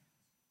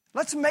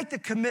 Let's make the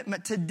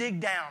commitment to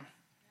dig down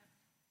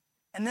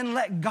and then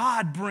let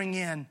God bring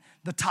in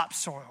the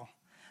topsoil.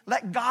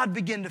 Let God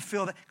begin to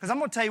fill that. Because I'm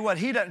going to tell you what,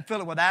 he doesn't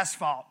fill it with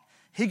asphalt.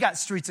 He got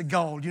streets of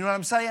gold. You know what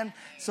I'm saying?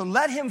 So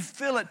let him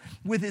fill it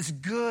with his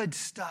good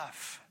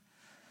stuff.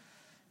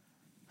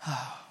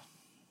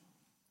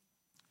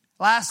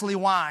 Lastly,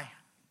 why?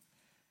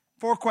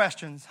 4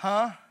 questions.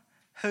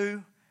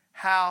 Who,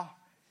 how,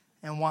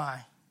 and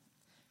why.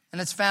 And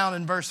it's found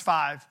in verse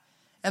 5.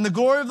 And the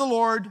glory of the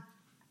Lord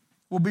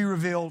will be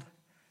revealed,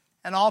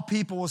 and all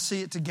people will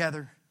see it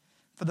together,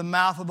 for the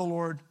mouth of the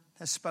Lord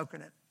has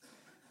spoken it.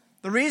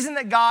 The reason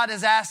that God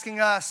is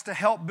asking us to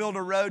help build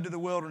a road to the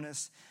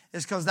wilderness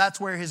is because that's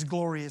where his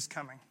glory is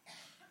coming.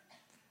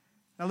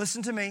 Now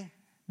listen to me.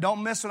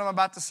 Don't miss what I'm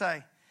about to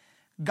say.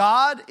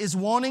 God is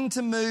wanting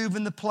to move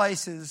in the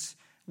places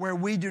where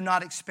we do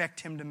not expect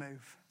him to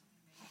move.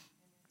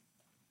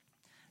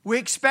 We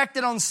expect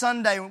it on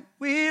Sunday.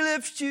 We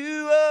lift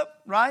you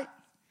up, right?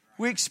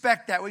 We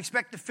expect that. We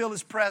expect to feel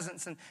his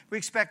presence, and we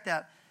expect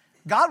that.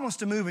 God wants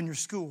to move in your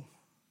school.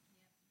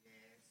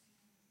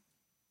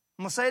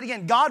 I'm going to say it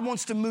again. God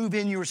wants to move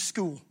in your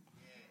school.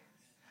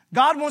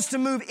 God wants to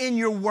move in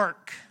your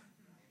work,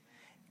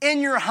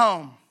 in your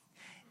home,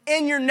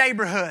 in your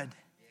neighborhood.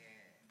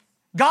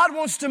 God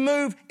wants to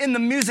move in the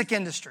music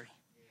industry.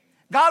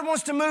 God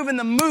wants to move in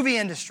the movie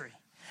industry.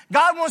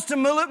 God wants to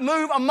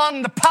move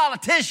among the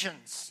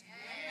politicians.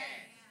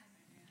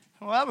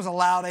 Well, that was a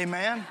loud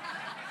amen.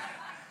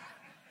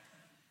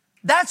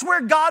 That's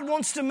where God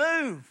wants to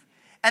move.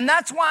 And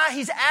that's why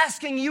he's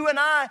asking you and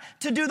I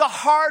to do the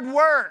hard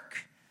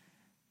work.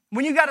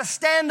 When you got to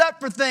stand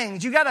up for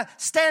things, you got to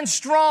stand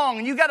strong,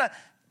 and you got to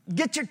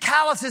get your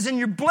calluses and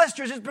your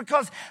blisters, it's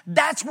because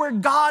that's where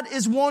God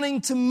is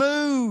wanting to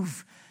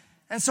move.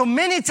 And so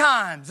many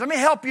times, let me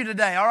help you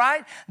today, all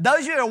right?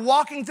 Those of you that are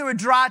walking through a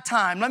dry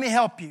time, let me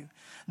help you.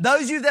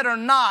 Those of you that are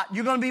not,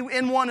 you're going to be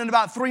in one in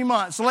about 3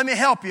 months, so let me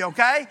help you,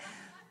 okay?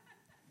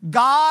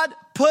 God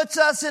puts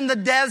us in the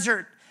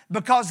desert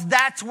because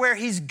that's where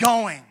he's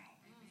going.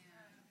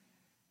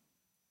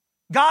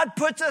 God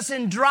puts us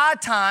in dry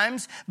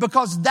times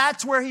because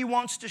that's where he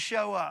wants to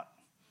show up.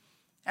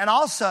 And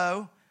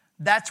also,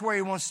 that's where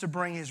he wants to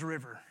bring his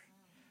river.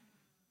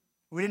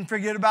 We didn't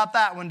forget about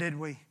that one, did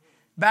we?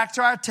 Back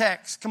to our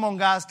text. Come on,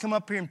 guys, come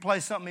up here and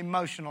play something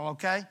emotional,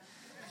 okay?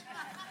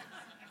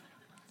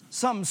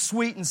 Something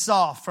sweet and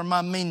soft for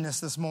my meanness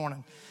this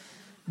morning.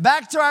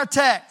 Back to our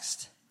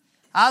text.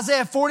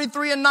 Isaiah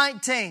 43 and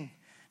 19.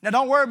 Now,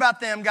 don't worry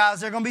about them,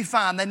 guys. They're going to be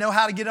fine. They know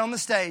how to get on the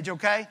stage,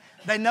 okay?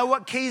 They know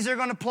what keys they're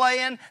going to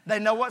play in. They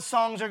know what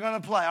songs they're going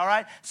to play, all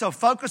right? So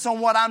focus on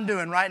what I'm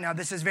doing right now.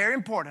 This is very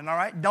important, all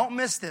right? Don't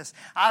miss this.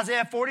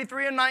 Isaiah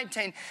 43 and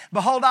 19.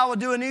 Behold, I will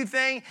do a new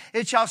thing.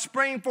 It shall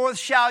spring forth.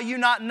 Shall you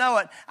not know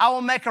it? I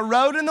will make a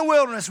road in the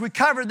wilderness. We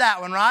covered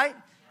that one, right?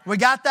 We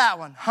got that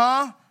one.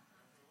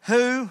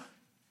 Who,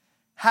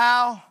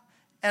 how,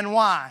 and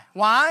why.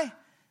 Why?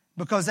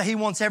 Because he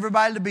wants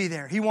everybody to be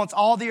there. He wants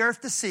all the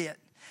earth to see it.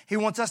 He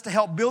wants us to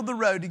help build the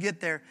road to get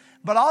there.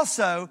 But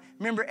also,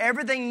 remember,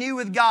 everything new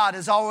with God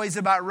is always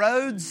about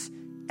roads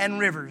and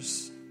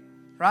rivers,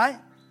 right?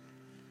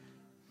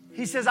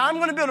 He says, I'm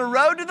going to build a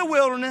road to the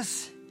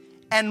wilderness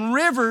and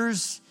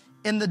rivers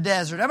in the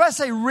desert. Everybody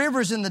say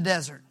rivers in the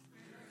desert.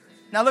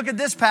 Now look at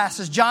this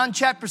passage, John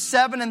chapter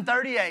 7 and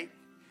 38.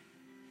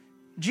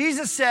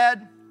 Jesus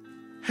said,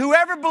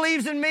 whoever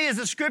believes in me, as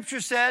the scripture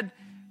said,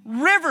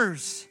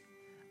 rivers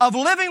of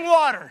living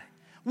water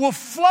will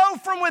flow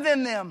from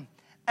within them.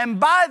 And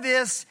by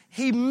this,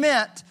 he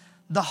meant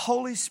the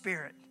Holy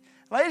Spirit.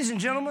 Ladies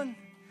and gentlemen,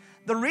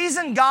 the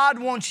reason God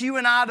wants you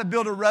and I to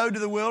build a road to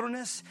the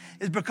wilderness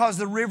is because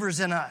the river's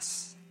in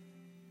us.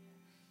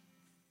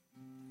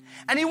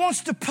 And he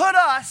wants to put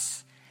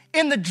us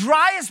in the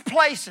driest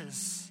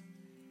places.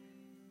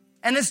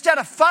 And instead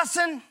of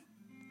fussing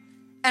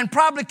and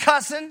probably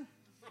cussing,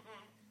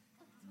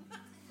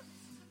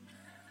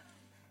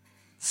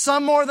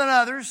 some more than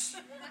others,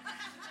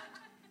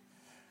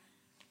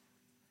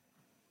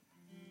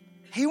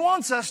 he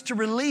wants us to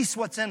release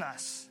what's in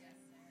us.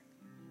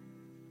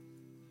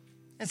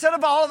 Instead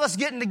of all of us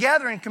getting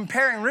together and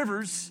comparing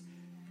rivers,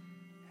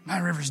 my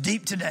river's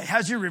deep today.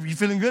 How's your river? You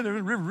feeling good?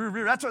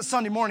 River. That's what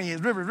Sunday morning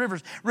is.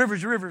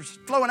 Rivers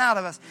flowing out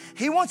of us.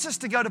 He wants us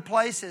to go to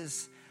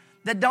places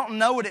that don't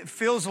know what it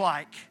feels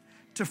like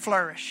to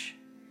flourish.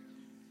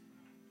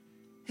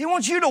 He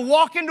wants you to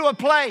walk into a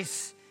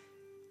place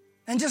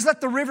and just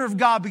let the river of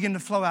God begin to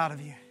flow out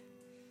of you.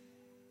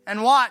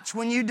 And watch,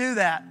 when you do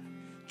that,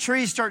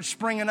 trees start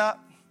springing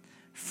up.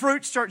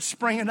 Fruit starts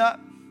springing up.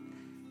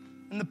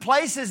 And the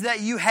places that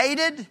you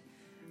hated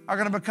are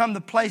going to become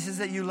the places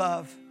that you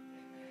love.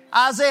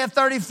 Isaiah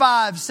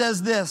 35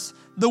 says this,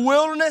 the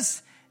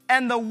wilderness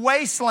and the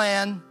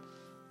wasteland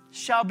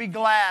shall be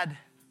glad.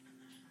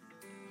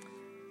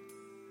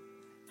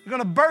 You're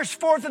going to burst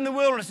forth in the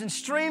wilderness and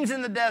streams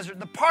in the desert.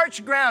 The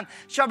parched ground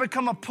shall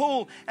become a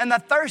pool, and the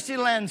thirsty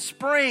land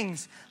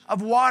springs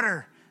of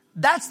water.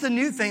 That's the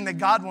new thing that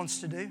God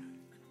wants to do.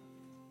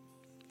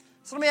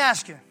 So let me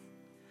ask you,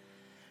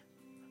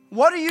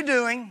 what are you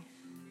doing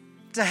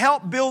to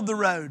help build the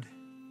road?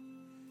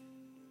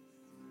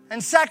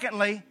 And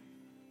secondly,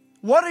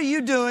 what are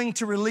you doing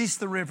to release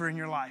the river in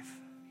your life?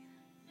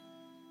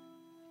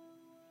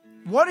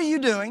 What are you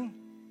doing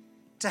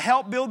to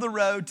help build the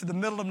road to the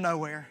middle of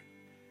nowhere?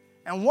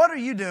 And what are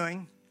you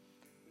doing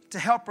to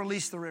help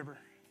release the river?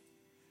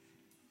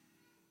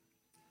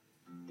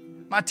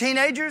 My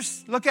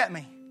teenagers, look at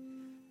me.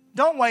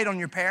 Don't wait on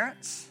your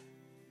parents.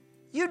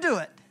 You do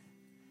it.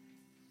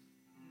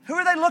 Who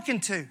are they looking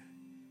to?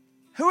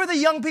 Who are the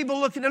young people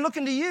looking? They're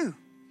looking to you.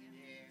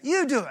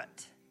 You do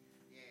it.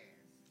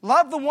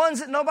 Love the ones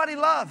that nobody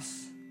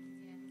loves.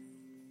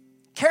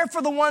 Care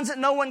for the ones that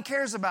no one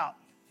cares about.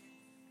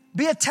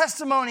 Be a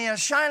testimony and a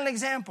shining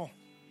example.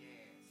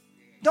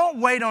 Don't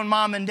wait on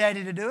mom and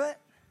daddy to do it.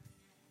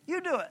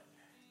 You do it.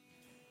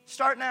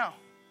 Start now.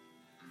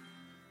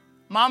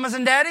 Mamas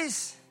and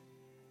daddies,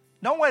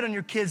 don't wait on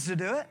your kids to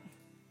do it.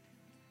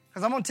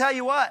 Because I'm going to tell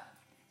you what,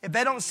 if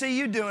they don't see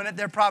you doing it,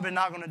 they're probably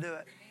not going to do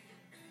it.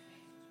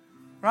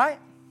 Right?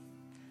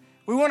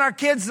 We want our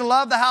kids to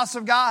love the house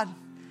of God.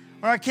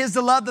 We want our kids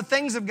to love the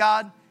things of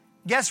God.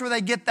 Guess where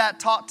they get that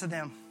taught to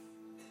them?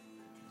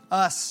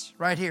 Us,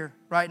 right here,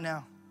 right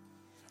now.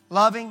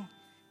 Loving,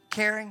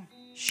 caring,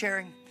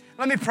 sharing.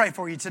 Let me pray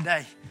for you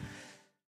today.